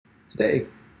Today,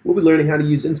 we'll be learning how to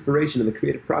use inspiration in the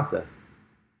creative process.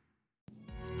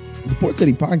 The Port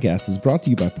City Podcast is brought to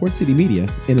you by Port City Media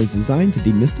and is designed to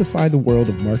demystify the world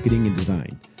of marketing and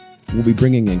design. We'll be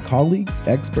bringing in colleagues,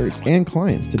 experts, and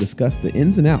clients to discuss the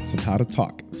ins and outs of how to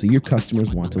talk so your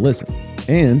customers want to listen.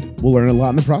 And we'll learn a lot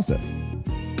in the process.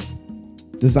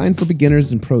 Designed for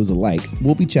beginners and pros alike,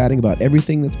 we'll be chatting about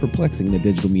everything that's perplexing the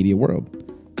digital media world.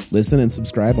 Listen and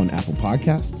subscribe on Apple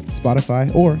Podcasts,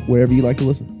 Spotify, or wherever you like to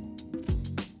listen.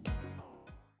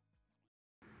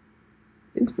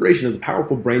 Inspiration is a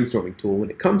powerful brainstorming tool when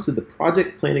it comes to the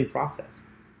project planning process.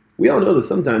 We all know that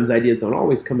sometimes ideas don't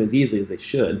always come as easily as they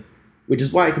should, which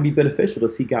is why it can be beneficial to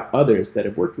seek out others that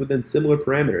have worked within similar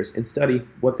parameters and study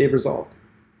what they've resolved.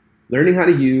 Learning how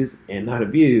to use and not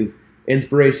abuse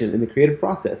inspiration in the creative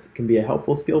process can be a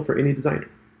helpful skill for any designer.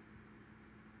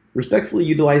 Respectfully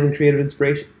utilizing creative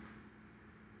inspiration.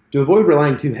 To avoid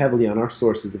relying too heavily on our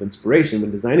sources of inspiration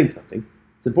when designing something,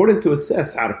 it's important to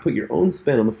assess how to put your own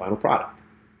spin on the final product.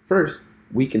 First,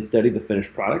 we can study the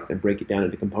finished product and break it down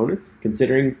into components,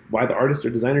 considering why the artist or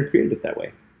designer created it that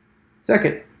way.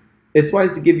 Second, it's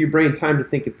wise to give your brain time to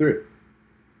think it through.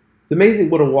 It's amazing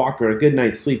what a walk or a good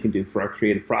night's sleep can do for our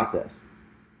creative process.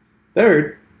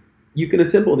 Third, you can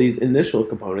assemble these initial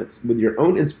components with your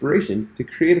own inspiration to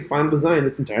create a final design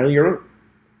that's entirely your own.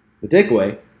 The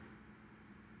takeaway: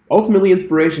 ultimately,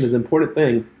 inspiration is an important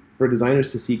thing for designers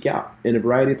to seek out in a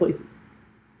variety of places.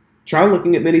 Try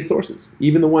looking at many sources,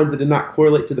 even the ones that did not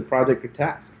correlate to the project or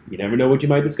task. You never know what you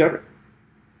might discover.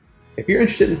 If you're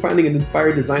interested in finding an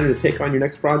inspired designer to take on your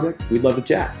next project, we'd love to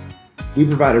chat. We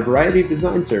provide a variety of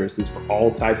design services for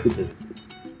all types of businesses.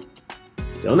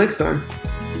 Until next time.